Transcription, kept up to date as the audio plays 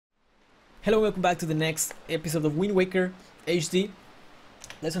Hello, welcome back to the next episode of WindWaker HD.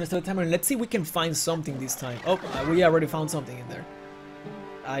 Let's start the timer and let's see if we can find something this time. Oh, we already found something in there.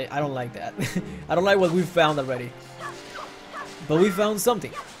 I don't like that. I don't like what we found already. But we found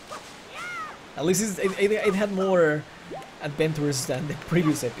something. At least it had more adventures than the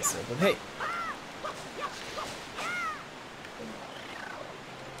previous episode, but hey.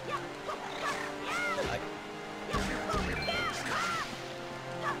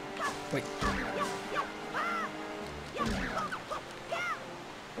 Wait.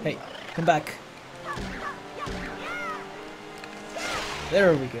 Hey, come back.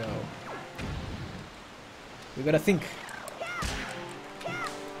 There we go. We gotta think.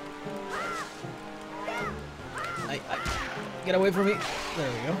 Get away from me.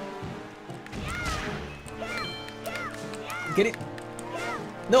 There we go. Get it.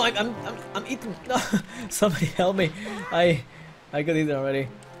 No, I'm eating. No, somebody help me. I got eaten already.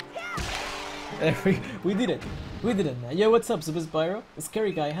 There we did it. We did it. Yeah, what's up, Super Spyro? The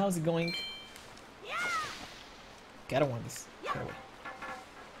scary guy. How's it going? Okay, I don't want this. Get away.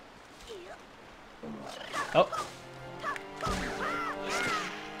 Oh.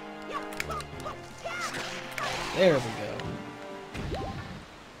 There we go.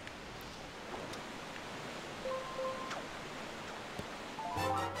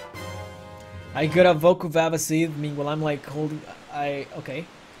 I got a Vokuvava seed, meanwhile I'm like holding... okay.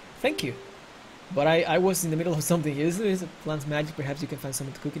 Thank you. But I was in the middle of something. This is a plant's magic, perhaps you can find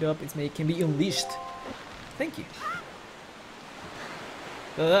something to cook it up. It can be unleashed. Thank you.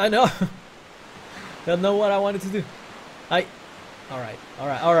 I know. Don't know what I wanted to do. Alright.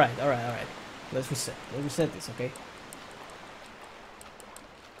 Let's reset this, okay?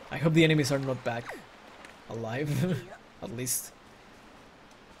 I hope the enemies are not back alive. At least.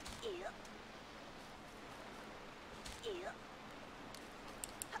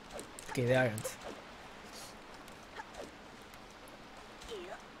 Okay, they aren't.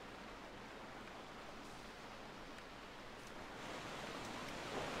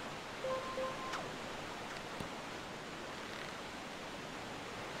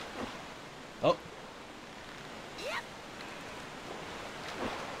 Oh.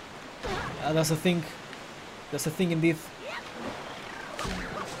 That's a thing. That's a thing indeed.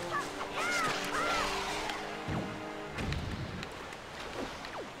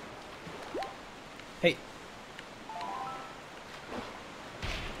 Hey.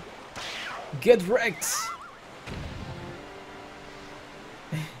 Get wrecked.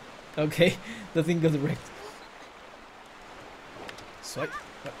 Okay, the thing got wrecked. Swipe.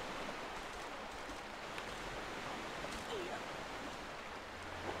 Yep.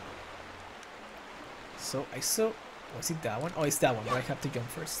 So I saw. Was it that one? Oh, it's that one, but I have to jump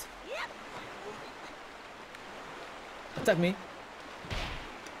first. Attack me.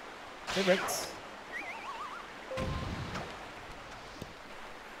 Get wrecked.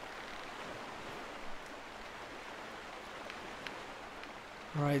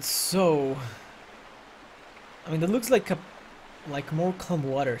 Alright, so I mean that looks like more calm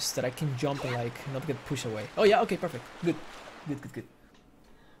waters that I can jump and like not get pushed away. Oh yeah, okay, perfect. Good.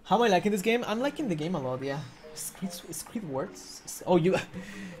 How am I liking this game? I'm liking the game a lot, yeah. Squidward? Oh, you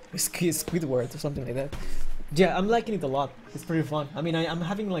Squidward or something like that. Yeah, I'm liking it a lot. It's pretty fun. I mean I'm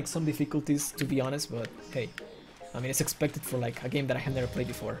having like some difficulties to be honest, but hey. I mean it's expected for like a game that I have never played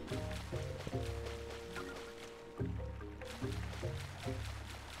before.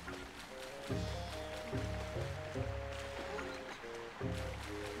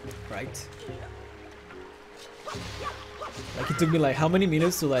 Right. Like it took me like how many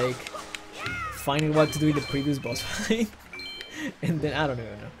minutes to like find what to do in the previous boss fight, and then I don't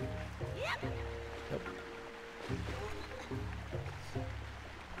even know. Nope.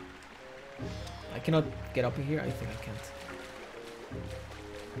 I cannot get up in here. I think I can't.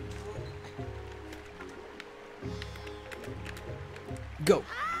 Go.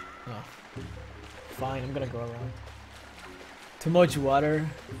 Oh. Fine. I'm gonna go around. Too much water.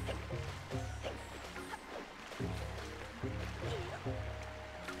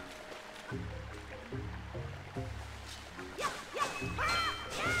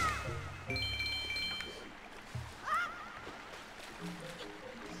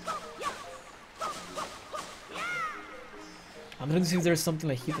 I'm trying to see if there's something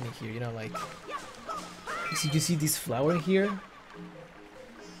like hidden in here, you know, like... You see this flower here?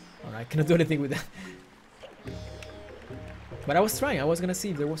 Alright, I cannot do anything with that. But I was trying, I was gonna see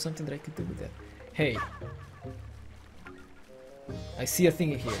if there was something that I could do with that. Hey. I see a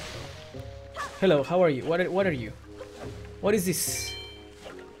thing in here. Hello, how are you? What are you? What is this?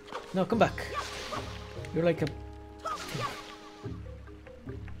 No, come back. You're like a...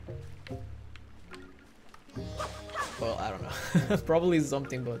 Well, I don't know. Probably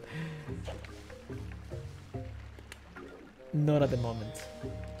something, but not at the moment.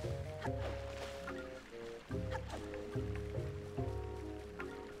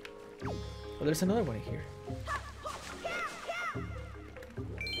 Oh, there's another one here.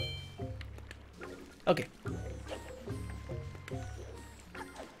 Okay.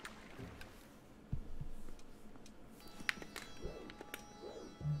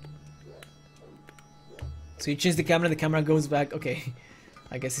 So you change the camera goes back. Okay.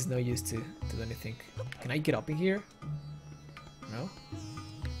 I guess it's no use to do anything. Can I get up in here? No?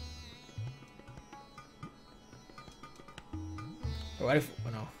 Or what if... Oh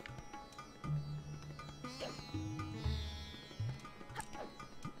no.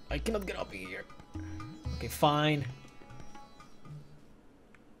 I cannot get up in here. Okay, fine.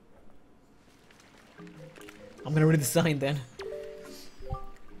 I'm gonna read the sign then.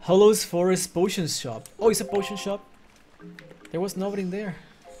 Hollow's Forest Potion Shop. Oh, it's a potion shop? There was nobody in there.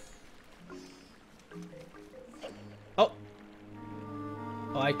 Oh!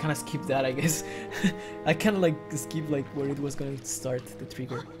 Oh, I kinda skipped that, I guess. I kinda like skip like where it was gonna start, the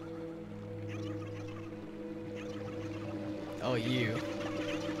trigger. Oh, you.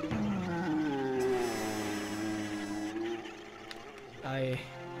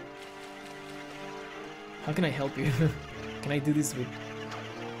 How can I help you? Can I do this with...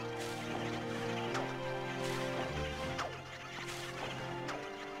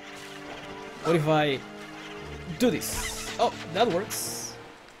 What if I do this? Oh, that works.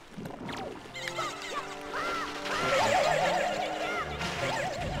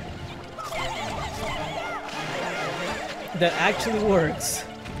 That actually works.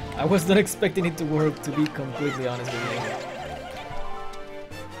 I was not expecting it to work, to be completely honest with you.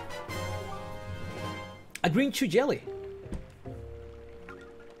 A green chew jelly.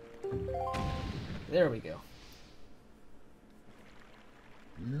 There we go.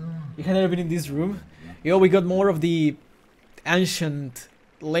 You have never been in this room? Yo, we got more of the ancient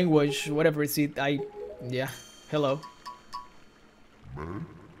language, whatever is it. Yeah. Hello.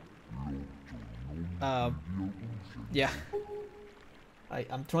 Yeah.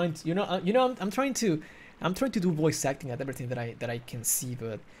 I'm trying to, I'm trying to do voice acting at everything that I can see,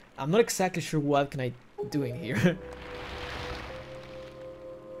 but I'm not exactly sure what can I do in here.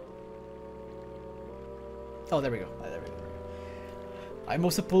 Oh, there we go. There we go. I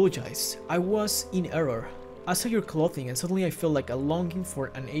must apologize. I was in error. I saw your clothing and suddenly I felt like a longing for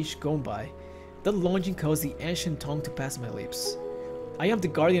an age gone by. That longing caused the ancient tongue to pass my lips. I am the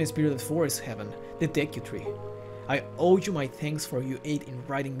guardian spirit of the forest heaven, the Deku Tree. I owe you my thanks for your aid in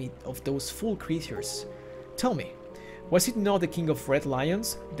ridding me of those foul creatures. Tell me, was it not the king of red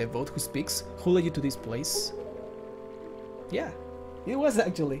lions, the vote who speaks, who led you to this place? Yeah, it was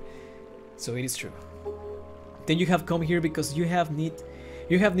actually. So it is true. Then you have come here because you have need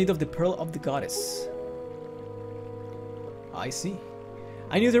of the pearl of the goddess. I see.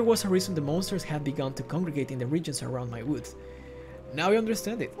 I knew there was a reason the monsters had begun to congregate in the regions around my wood. Now I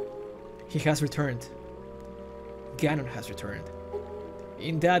understand it. He has returned. Ganon has returned.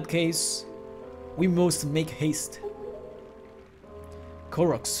 In that case, we must make haste.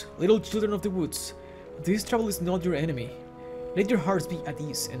 Koroks, little children of the woods, this trouble is not your enemy. Let your hearts be at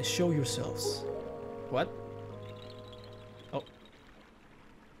ease and show yourselves. What? Oh.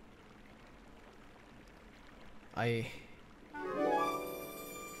 I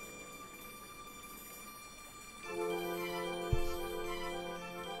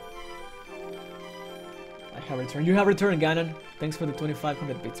have returned. You have returned, Ganon. Thanks for the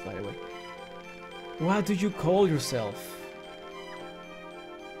 2500 bits, by the way. What do you call yourself?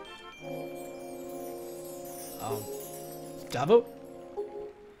 Javo?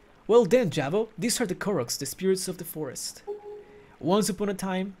 Well then, Javo, these are the Koroks, the spirits of the forest. Once upon a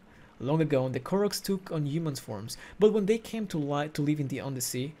time, long ago, the Koroks took on human forms, but when they came to live in the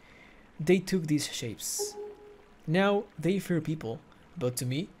Undersea, they took these shapes. Now, they fear people, but to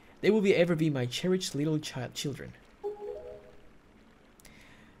me, they will ever be my cherished little children.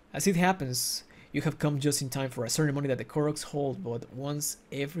 As it happens, you have come just in time for a ceremony that the Koroks hold but once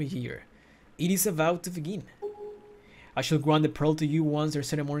every year. It is about to begin. I shall grant the pearl to you once their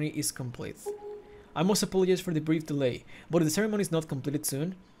ceremony is complete. I must apologize for the brief delay, but if the ceremony is not completed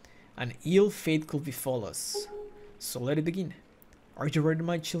soon, an ill fate could befall us. So let it begin. Are you ready,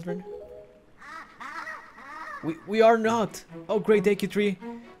 my children? We are not! Oh great Deku Tree!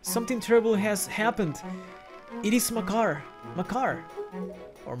 Something terrible has happened! It is Makar! Makar!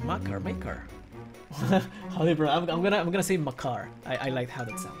 Or Makar, Makar. I'm gonna say Makar. I like how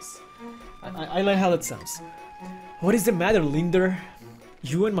that sounds. I like how that sounds. What is the matter, Linder?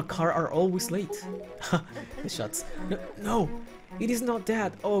 You and Makar are always late. The shots. No, no, it is not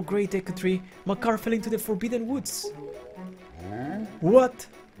that. Oh, great Deku Tree. Makar fell into the Forbidden Woods. What?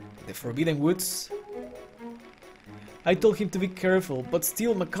 The Forbidden Woods? I told him to be careful, but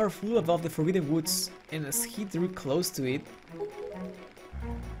still Makar flew above the Forbidden Woods, and as he drew close to it...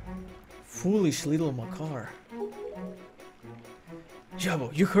 Foolish little Makar.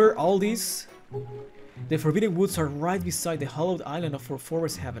 Jabo, you heard all this? The Forbidden Woods are right beside the hollowed island of our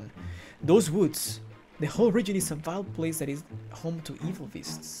forest heaven. Those woods, the whole region is a wild place that is home to evil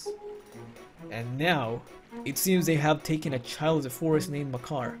beasts. And now, it seems they have taken a child of the forest named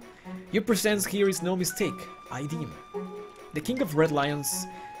Makar. Your presence here is no mistake, I deem. The King of Red Lions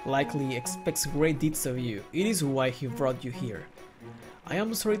likely expects great deeds of you. It is why he brought you here. I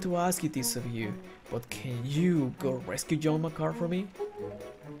am sorry to ask you this of you, but can you go rescue John Makar for me?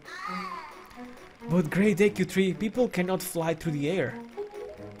 But great Deku Tree, people cannot fly through the air.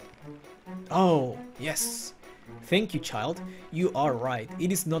 Oh, yes. Thank you, child. You are right.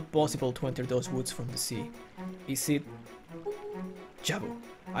 It is not possible to enter those woods from the sea. Is it? Jabu,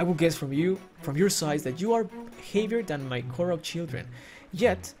 I will guess from your size, that you are heavier than my Korok children.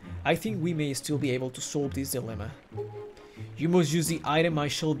 Yet, I think we may still be able to solve this dilemma. You must use the item I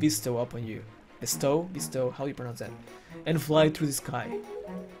shall bestow upon you. Bestow? How do you pronounce that? And fly through the sky.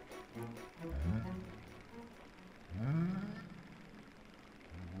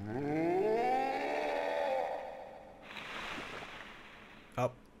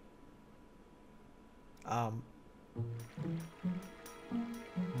 Up.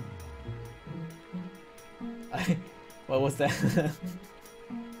 What was that?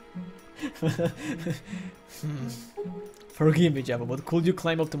 Forgive me, Java, but could you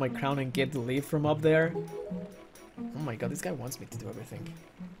climb up to my crown and get the leaf from up there? Oh my god, this guy wants me to do everything.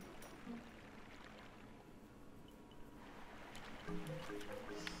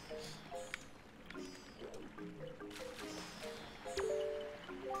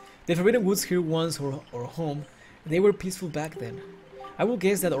 The Forbidden Woods here once were our home. They were peaceful back then. I will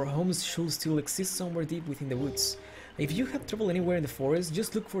guess that our homes should still exist somewhere deep within the woods. If you have trouble anywhere in the forest,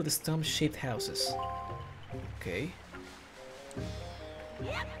 just look for the stump-shaped houses. Okay.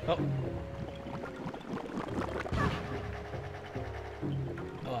 Oh.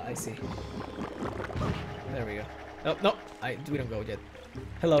 Oh, I see. There we go. Oh, no, we don't go yet.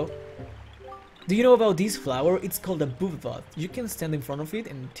 Hello. Do you know about this flower? It's called a boobabot. You can stand in front of it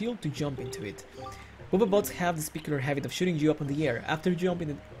and tilt to jump into it. Boobabots have this peculiar habit of shooting you up in the air after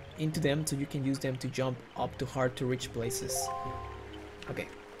jumping into them, so you can use them to jump up to hard to reach places. Okay.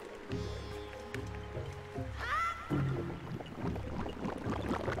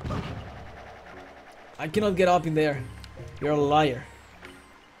 I cannot get up in there. You're a liar.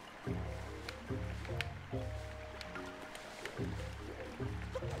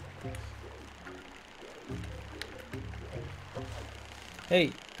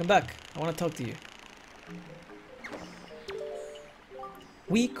 Hey, come back. I want to talk to you.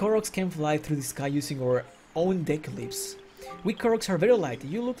 We Koroks can fly through the sky using our own deku leaves. We Koroks are very light.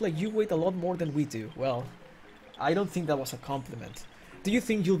 You look like you weigh a lot more than we do. Well, I don't think that was a compliment. Do you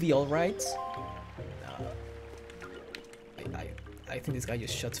think you'll be alright? I think this guy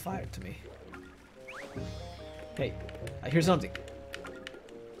just shots fire to me. Hey, I hear something.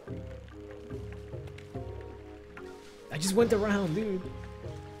 I just went around, dude.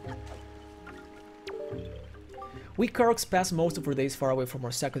 We Koroks pass most of our days far away from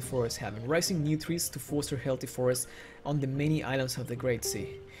our sacred forest heaven, raising new trees to foster healthy forests on the many islands of the Great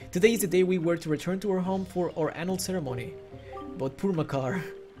Sea. Today is the day we were to return to our home for our annual ceremony. But poor Makar.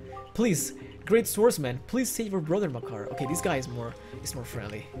 Please, great swordsman, please save our brother Makar. Okay, this guy is more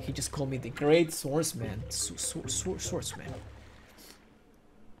friendly. He just called me the great swordsman. Swordsman.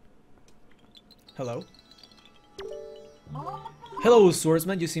 Hello? Hello,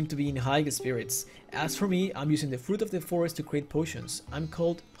 swordsman, you seem to be in high spirits. As for me, I'm using the fruit of the forest to create potions. I'm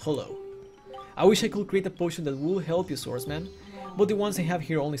called Hollow. I wish I could create a potion that will help you, swordsman, but the ones I have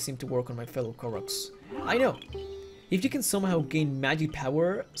here only seem to work on my fellow Koroks. I know. If you can somehow gain magic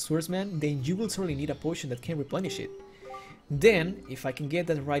power, swordsman, then you will certainly need a potion that can replenish it. Then, if I can get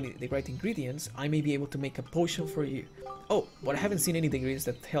the right ingredients, I may be able to make a potion for you. Oh, but I haven't seen any ingredients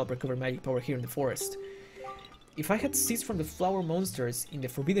that help recover magic power here in the forest. If I had seeds from the flower monsters in the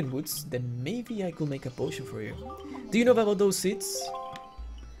Forbidden Woods, then maybe I could make a potion for you. Do you know about those seeds?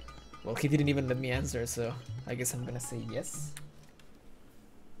 Well, he didn't even let me answer, so I guess I'm gonna say yes.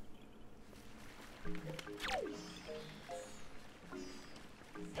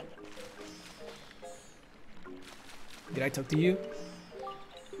 Did I talk to you?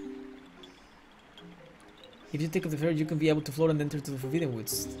 If you take off the ferry, you can be able to float and enter to the Forbidden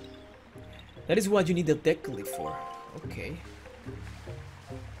Woods. That is what you need the deck leaf for. Okay.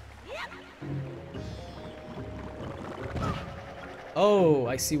 Oh,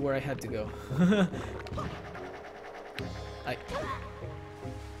 I see where I had to go.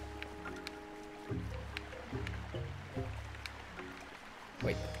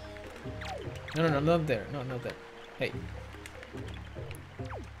 Wait. No, no, no, not there. No, not there. Hey.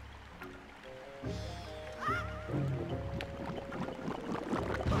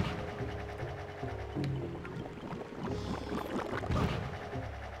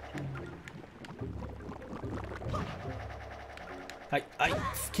 I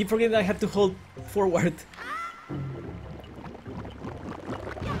keep forgetting that I have to hold forward.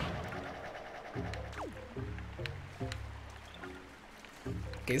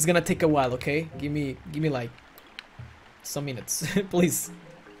 Okay, it's gonna take a while, okay? Give me like some minutes, please.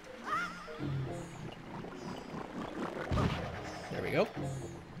 There we go.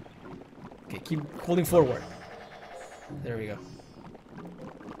 Okay, keep holding forward. There we go.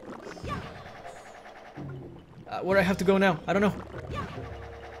 Where do I have to go now? I don't know.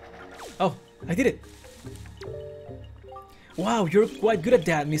 Oh, I did it. Wow, you're quite good at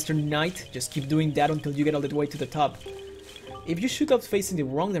that, Mr. Knight. Just keep doing that until you get all the way to the top. If you shoot up facing the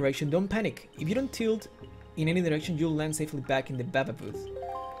wrong direction, don't panic. If you don't tilt in any direction, you'll land safely back in the Baba booth.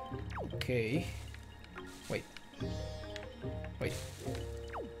 Okay. Wait. Wait.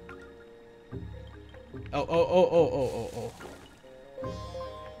 Oh.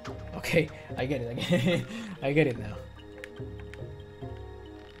 Okay, I get it. I get it now.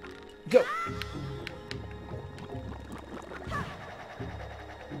 Go!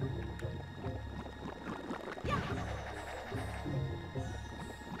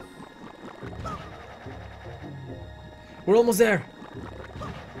 We're almost there!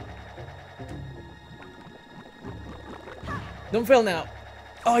 Don't fail now!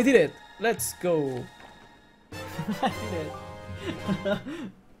 Oh, I did it! Let's go! I did it!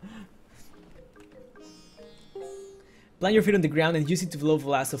 Plant your feet on the ground and use it to blow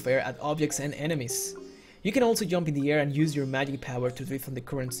blasts of air at objects and enemies. You can also jump in the air and use your magic power to drift on the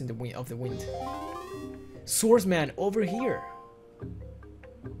currents in the wind of the wind. Swordsman, over here!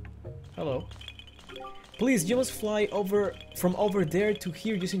 Hello. Please, you must fly from over there to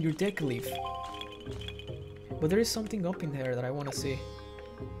here using your deck leaf. But there is something up in there that I want to see.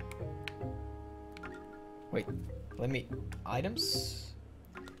 Wait, let me... Items?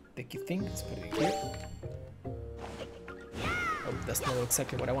 Picky thing, let's put it in here. Oh, that's not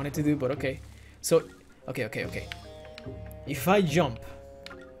exactly what I wanted to do, but okay. So, okay. If I jump...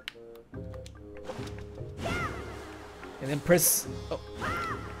 And then press... Oh,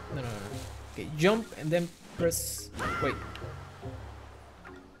 no. Okay, jump and then press... Wait.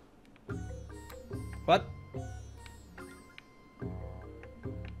 What?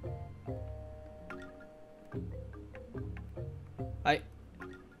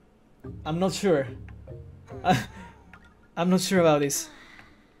 I'm not sure. I'm not sure about this.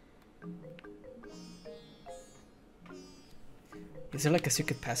 Is there like a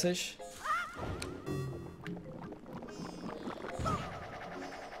secret passage?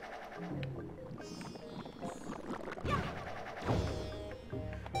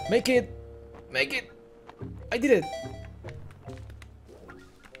 Make it! Make it! I did it!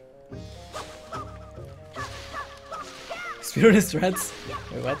 Spirit rats?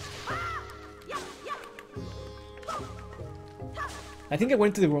 Wait, what? I think I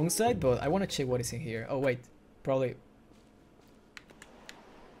went to the wrong side, but I want to check what is in here. Oh wait, probably...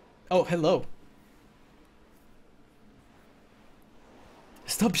 Oh, hello!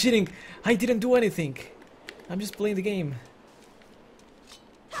 Stop cheating! I didn't do anything! I'm just playing the game.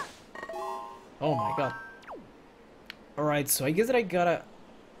 Oh my god. Alright, so I guess that I gotta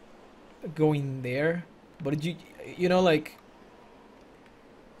go in there. But you know, like...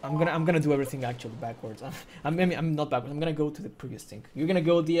 I'm gonna do everything actually backwards. I'm not backwards. I'm gonna go to the previous thing. You're gonna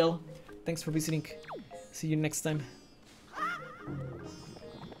go, DL. Thanks for visiting. See you next time.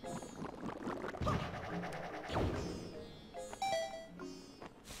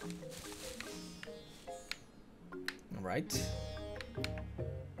 All right.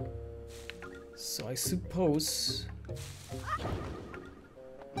 So I suppose.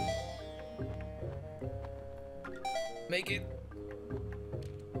 Make it.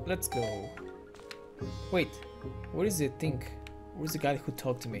 Let's go. Wait, where is the thing? Where's the guy who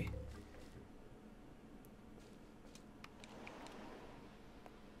talked to me?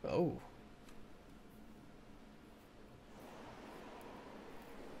 Oh.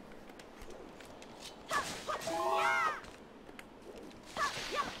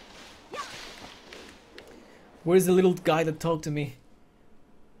 Where's the little guy that talked to me?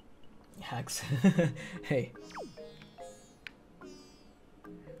 Hacks. Hey.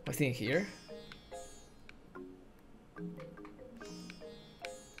 I think here.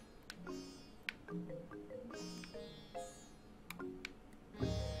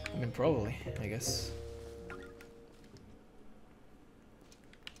 I mean, probably, I guess.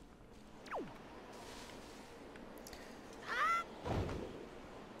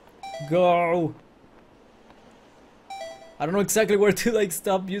 Go! I don't know exactly where to like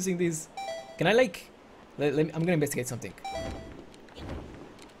stop using these. Can I like... I'm gonna investigate something.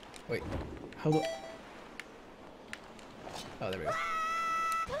 Wait, how do... Oh, there we go.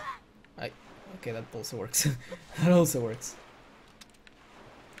 Okay, that also works. That also works.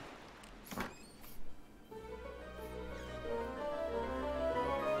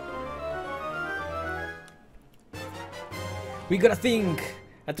 We gotta think!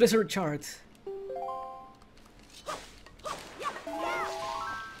 A treasure chart!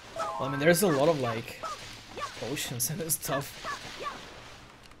 Well, I mean, there's a lot of, like, potions and stuff.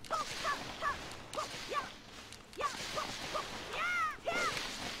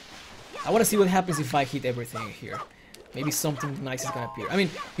 I wanna see what happens if I hit everything here. Maybe something nice is gonna appear. I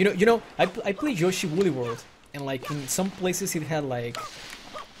mean, you know, I played Yoshi Woolly World, and like in some places it had like,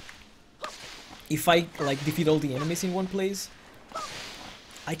 if I like defeat all the enemies in one place,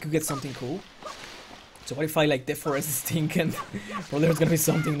 I could get something cool. So what if I like deforest this thing and well, there's gonna be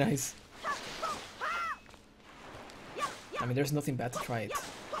something nice. I mean, there's nothing bad to try it.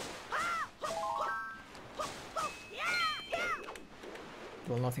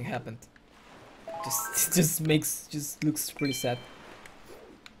 Well, nothing happened. It just looks pretty sad.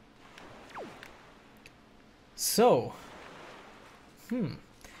 So,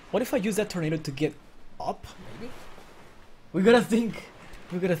 what if I use that tornado to get up? Maybe. We gotta think.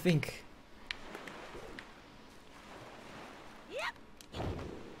 We gotta think.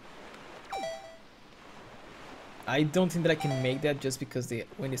 I don't think that I can make that just because the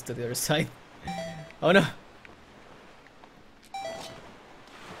wind is to the other side. Oh no!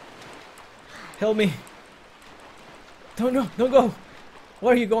 Help me! Don't go!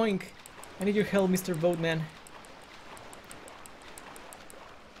 Where are you going? I need your help, Mr. Boatman.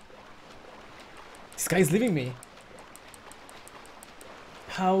 This guy is leaving me.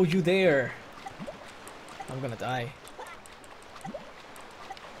 How you dare? I'm gonna die.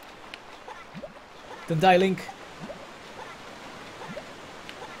 Don't die, Link.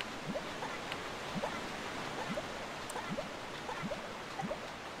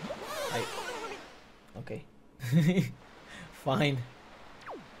 Okay. Fine.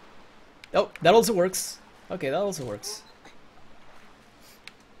 Oh, that also works. Okay, that also works.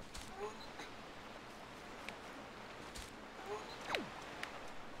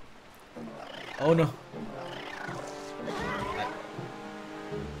 Oh no.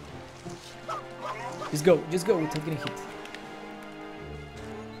 Just go without getting hit.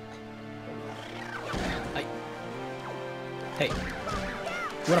 Hey.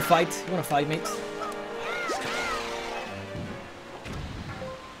 You wanna fight? You wanna fight, mate?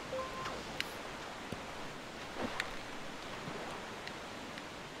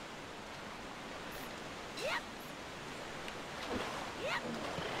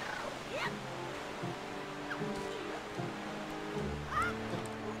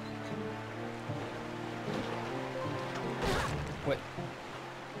 What?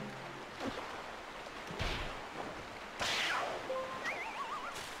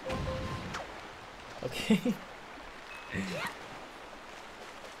 Okay.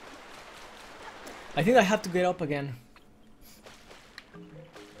 I think I have to get up again.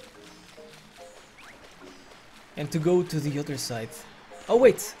 And to go to the other side. Oh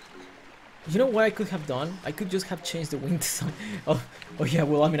wait! You know what I could have done? I could just have changed the wind design. Oh yeah,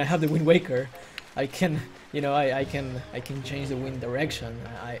 well I mean I have the WindWaker. I can, you know, I can change the wind direction.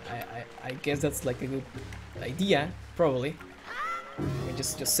 I guess that's like a good idea, probably. I mean,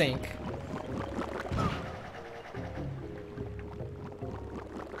 just saying.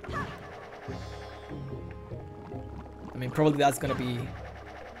 I mean, probably that's gonna be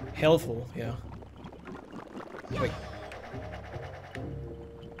helpful, yeah. Wait.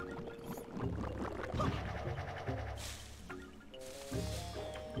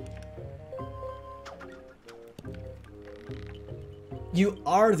 You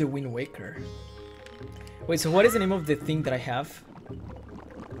are the WindWaker. Wait, so what is the name of the thing that I have?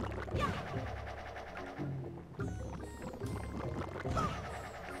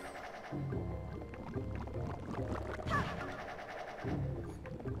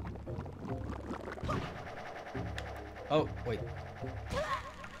 Oh, wait.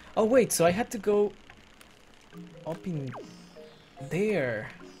 Oh, wait, so I had to go... jumping there.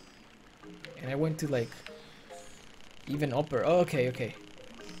 And I went to like even upper. Oh, okay, okay.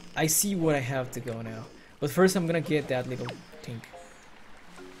 I see what I have to go now. But first I'm gonna get that little thing.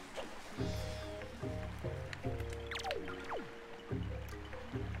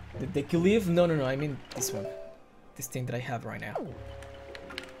 The deck you leave? No, no, no, I mean this one. This thing that I have right now.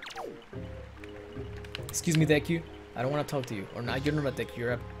 Excuse me, Deku. I don't want to talk to you. Or not, you're not a Deku,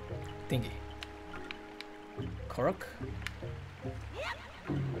 you're a thingy. Korok?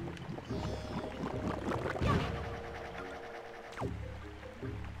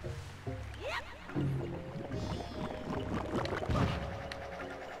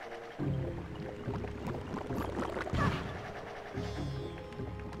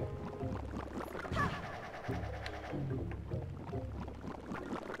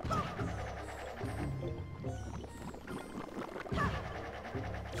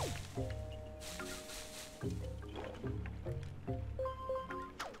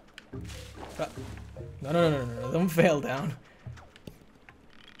 No, no, no, no, no, don't fail down.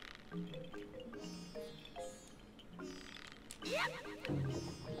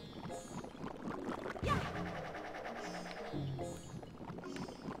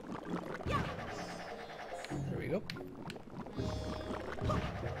 There we go.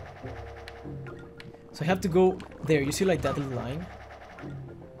 So I have to go there. You see like that little line?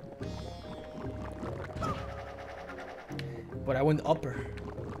 But I went upper.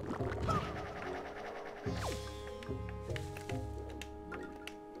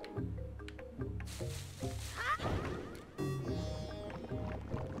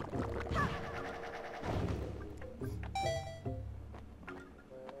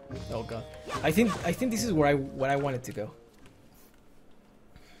 Oh god. I think this is where I wanted to go.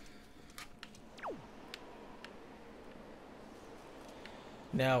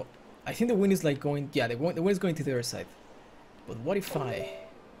 Now, I think the wind is like going, yeah, the wind is going to the other side. But what if I...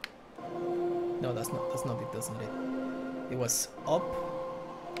 No, that's not it, that's not it. It was up.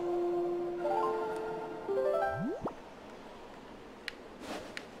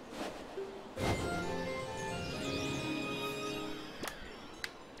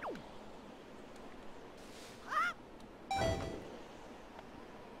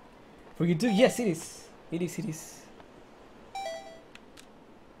 For you do? Yes, it is. It is, it is.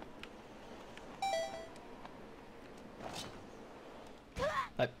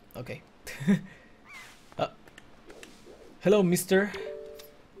 Okay. Hello, mister.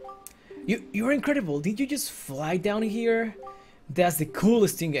 You're incredible. Did you just fly down here? That's the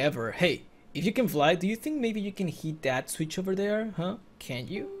coolest thing ever. Hey, if you can fly, do you think maybe you can hit that switch over there? Huh? Can't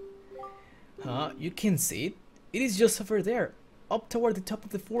you? Huh? You can see it? It is just over there, up toward the top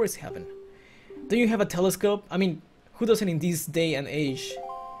of the forest heaven. Don't you have a telescope? I mean, who doesn't in this day and age?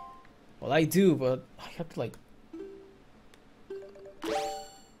 Well, I do, but I have to like...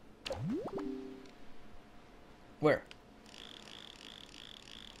 Where?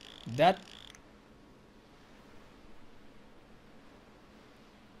 That?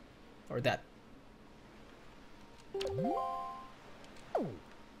 Or that?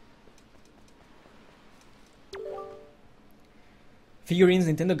 Figurines,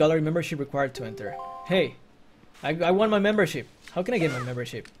 Nintendo Gallery membership required to enter. Hey, I want my membership. How can I get my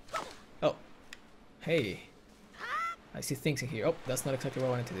membership? Oh, hey. I see things in here. Oh, that's not exactly what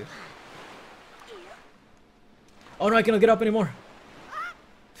I wanted to do. Oh no, I cannot get up anymore.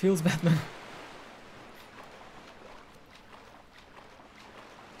 Feels bad, man.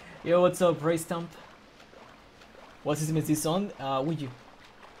 Yo, what's up, Ray Stump? What system is this on? Wii U.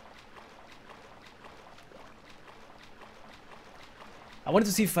 I wanted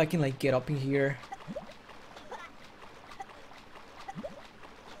to see if I can like get up in here.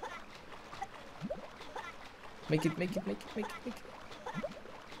 Make it, make it, make it, make it, make it.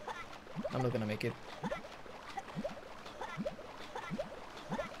 I'm not gonna make it.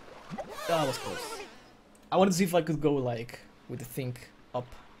 That was close. I wanted to see if I could go like with the thing up.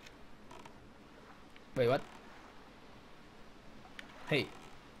 Wait, what? Hey.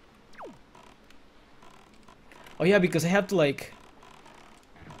 Oh yeah, because I have to like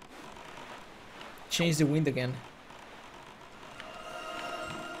change the wind again.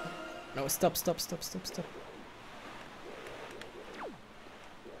 No, stop, stop, stop, stop, stop.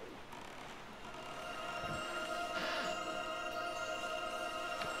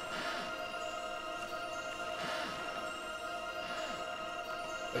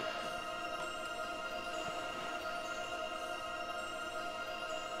 Wait.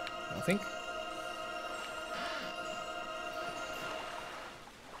 Nothing.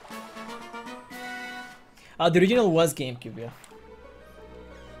 The original was GameCube, yeah.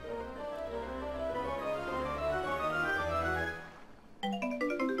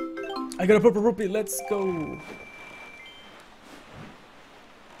 I got a purple rupee, let's go!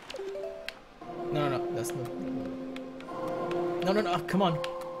 No, no, no, that's not... No, no, no, come on!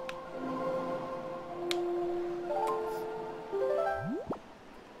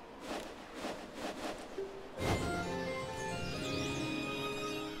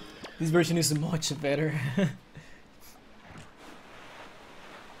 This version is much better.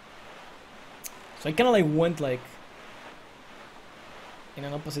 So I kinda like went like in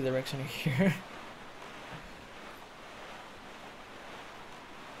an opposite direction here.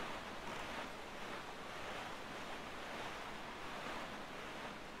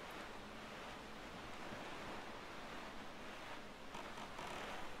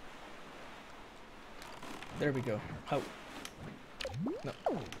 There we go. How? No.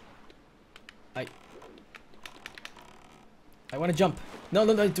 I want to jump. No,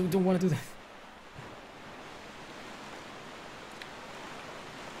 no, no, I don't want to do that.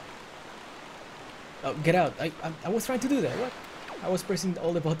 Oh, get out. I was trying to do that. What? I was pressing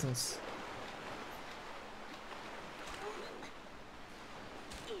all the buttons.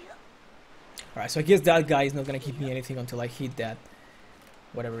 Alright, so I guess that guy is not gonna give me anything until I hit that.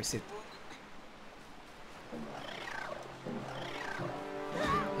 Whatever is it.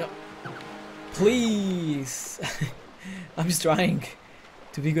 No. Please! I'm just trying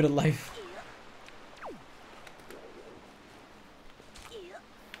to be good at life.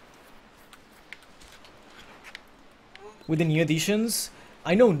 With the new additions,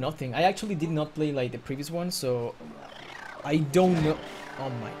 I know nothing. I actually did not play like the previous one, so I don't know. Oh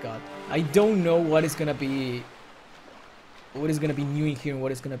my god, I don't know what is gonna be new in here and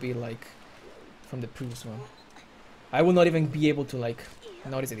what is gonna be like from the previous one. I will not even be able to like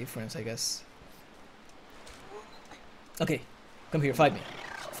notice the difference, I guess. Okay, come here, fight me.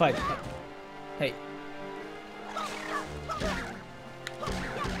 Fight. Hey.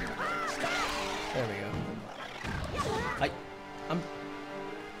 There we go. I'm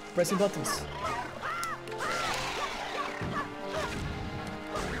pressing buttons.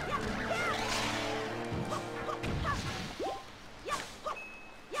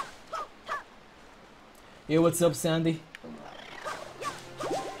 Hey, what's up, Sandy?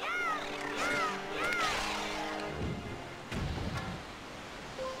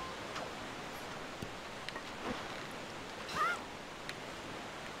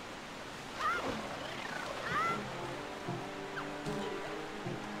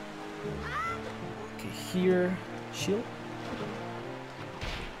 Here, shield.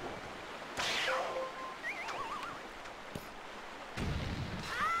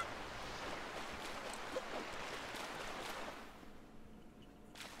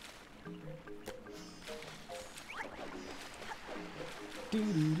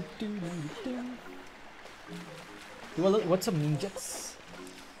 Well, what's up, ninjas?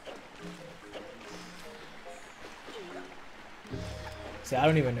 See, I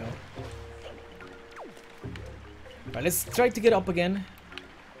don't even know. Alright, let's try to get up again,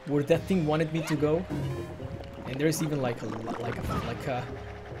 where that thing wanted me to go, and there's even like a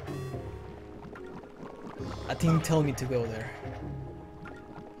thing telling me to go there,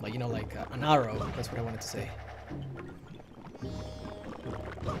 like, you know, like an arrow. That's what I wanted to say.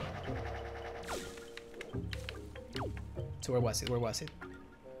 So where was it? Where was it?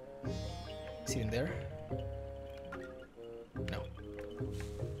 Is it in there? No.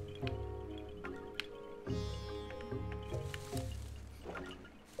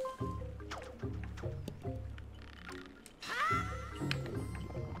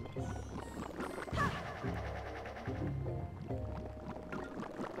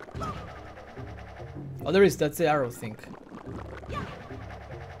 Oh, there is. That's the arrow thing.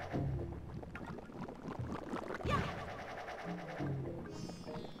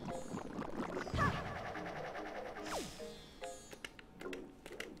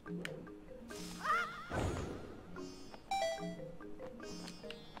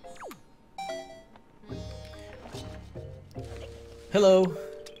 Hello.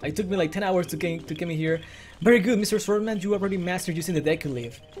 It took me like 10 hours to get me here. Very good, Mr. Swordman. You already mastered using the deck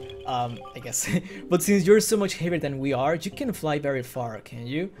leaf. I guess. But since you're so much heavier than we are, you can fly very far, can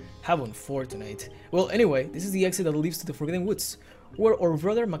you? How unfortunate. Well, anyway, this is the exit that leads to the Forgotten Woods, where our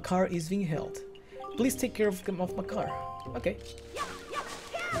brother Makar is being held. Please take care of Makar. Okay.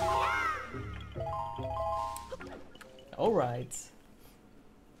 Alright.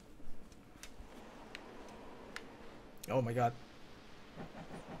 Oh my god.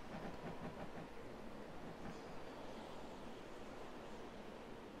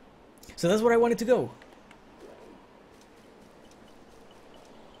 So that's where I wanted to go.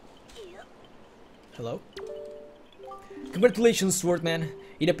 Hello? Congratulations, Swordman.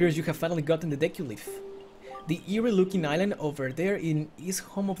 It appears you have finally gotten the deck you leave. The eerie-looking island over there is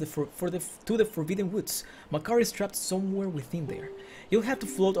home of to the Forbidden Woods. Makar is trapped somewhere within there. You'll have to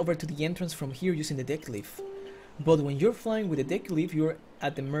float over to the entrance from here using the deck leaf. But when you're flying with the deck leaf, you're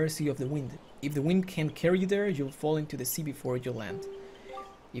at the mercy of the wind. If the wind can't carry you there, you'll fall into the sea before you land.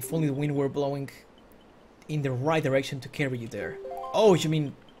 If only the wind were blowing in the right direction to carry you there. Oh, you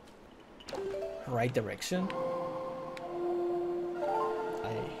mean right direction?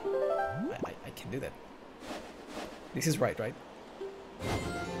 I can do that. This is right?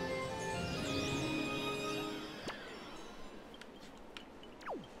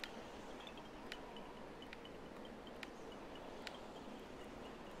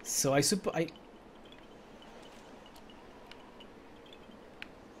 So I suppose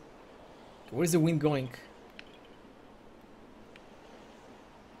where's the wind going?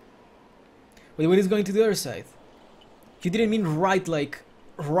 Well, the wind is going to the other side. You didn't mean right like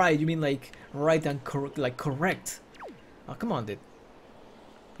right, you mean like right and correct. Oh, come on, dude.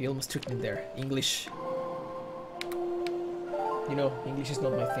 You almost tricked me there. English. You know, English is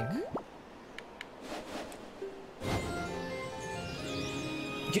not my thing.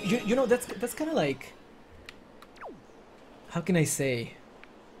 You know, that's kind of like... How can I say?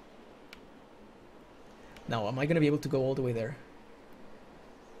 Now, am I going to be able to go all the way there?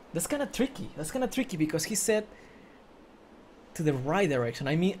 That's kind of tricky. That's kind of tricky because he said to the right direction.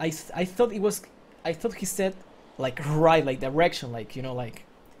 I mean, I thought it was... I thought he said like right, like direction, like, you know, like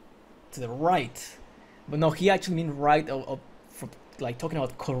to the right. But no, he actually mean right like talking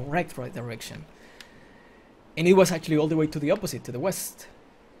about correct right direction. And it was actually all the way to the opposite, to the west.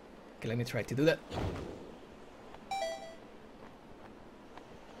 Okay, let me try to do that.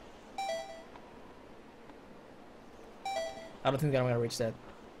 I don't think that I'm gonna reach that.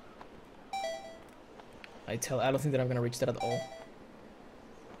 I don't think that I'm gonna reach that at all.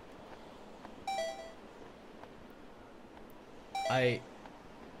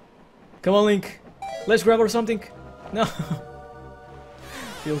 Come on, Link. Let's grab or something. No.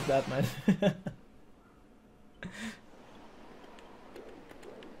 Feels bad, man.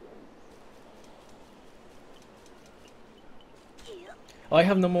 Oh, I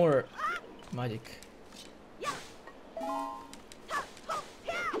have no more magic.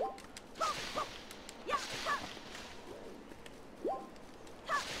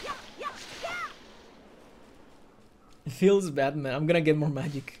 It feels bad, man. I'm gonna get more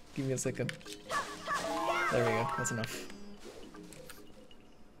magic. Give me a second. There we go. That's enough.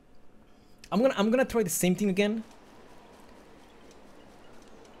 I'm gonna try the same thing again.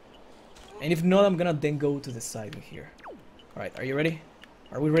 And if not, I'm gonna then go to the side here. All right, are you ready?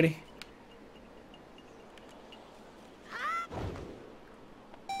 Are we ready?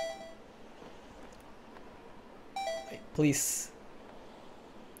 Right, please.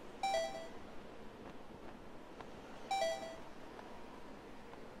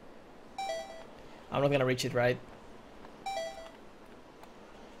 I'm not gonna reach it, right?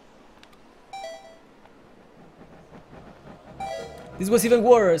 This was even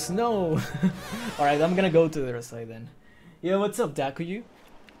worse. No. All right, I'm gonna go to the other side then. Yeah, what's up, Dakuyu?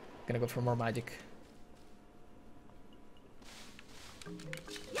 Gonna go for more magic.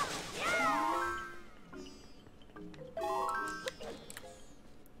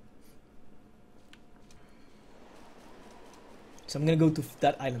 So I'm gonna go to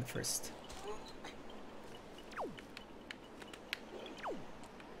that island first.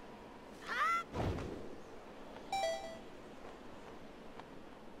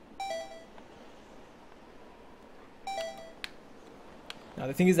 Now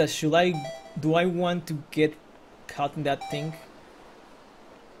the thing is that do I want to get caught in that thing?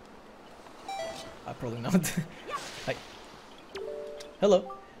 Probably not. Hi.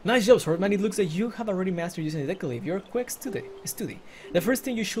 Hello. Nice job, Swordman. It looks like you have already mastered using the Decaleave. You're quick study. The first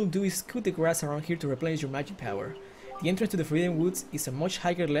thing you should do is scoot the grass around here to replenish your magic power. The entrance to the Forbidden Woods is a much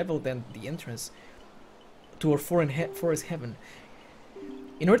higher level than the entrance to our forest heaven.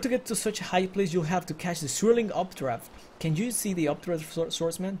 In order to get to such a high place, you'll have to catch the swirling updraft. Can you see the updraft,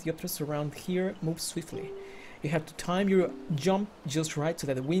 swordsman? The updraft around here moves swiftly. You have to time your jump just right so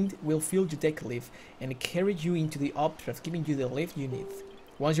that the wind will fill your Decaleave and carry you into the updraft, giving you the lift you need.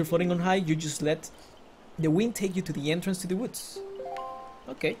 Once you're floating on high, you just let the wind take you to the entrance to the woods.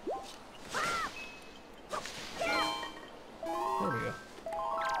 Okay. There we go.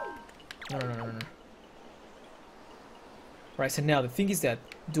 No. Right, so now the thing is that,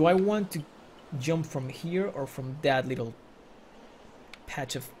 do I want to jump from here or from that little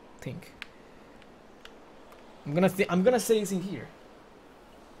patch of thing? I'm gonna say it's in here.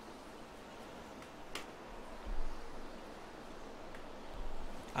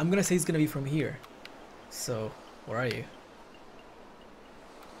 I'm gonna say it's gonna be from here. So, where are you?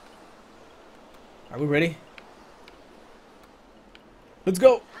 Are we ready? Let's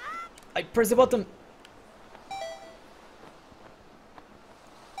go! I pressed the button!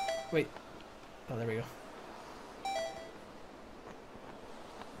 Wait. Oh, there we go.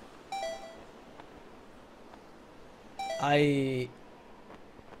 I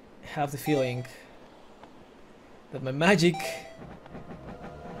have the feeling that my magic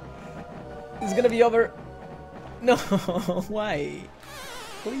is gonna be over. No, why?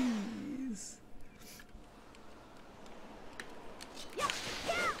 Please.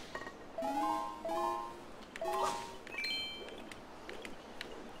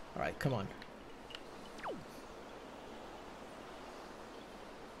 Alright, come on.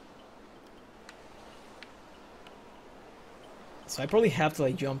 So I probably have to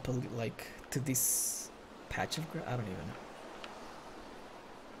like jump like to this patch of grass. I don't even know.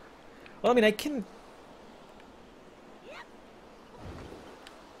 Well, I mean, I can.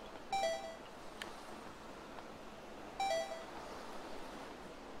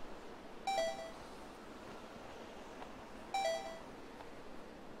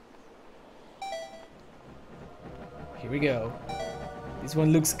 Here we go. This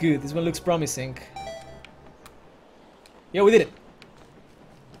one looks good. This one looks promising. Yeah, we did it.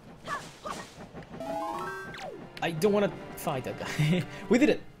 I don't want to fight that guy. We did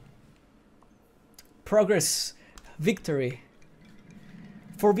it. Progress. Victory.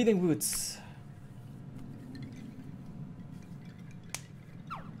 Forbidden Woods.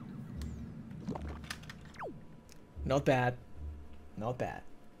 Not bad. Not bad.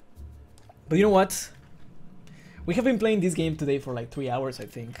 But you know what? We have been playing this game today for like 3 hours, I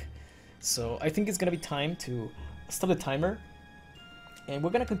think. So I think it's gonna be time to stop the timer. And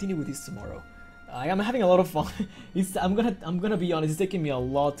we're gonna continue with this tomorrow. I am having a lot of fun. I'm gonna be honest, it's taking me a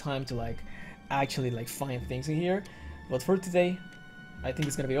lot of time to like actually like find things in here. But for today, I think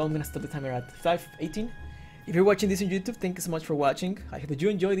it's gonna be all. I'm gonna stop the timer at 5:18. If you're watching this on YouTube, thank you so much for watching. I hope that you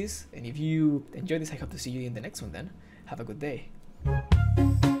enjoy this, and if you enjoy this, I hope to see you in the next one then. Have a good day.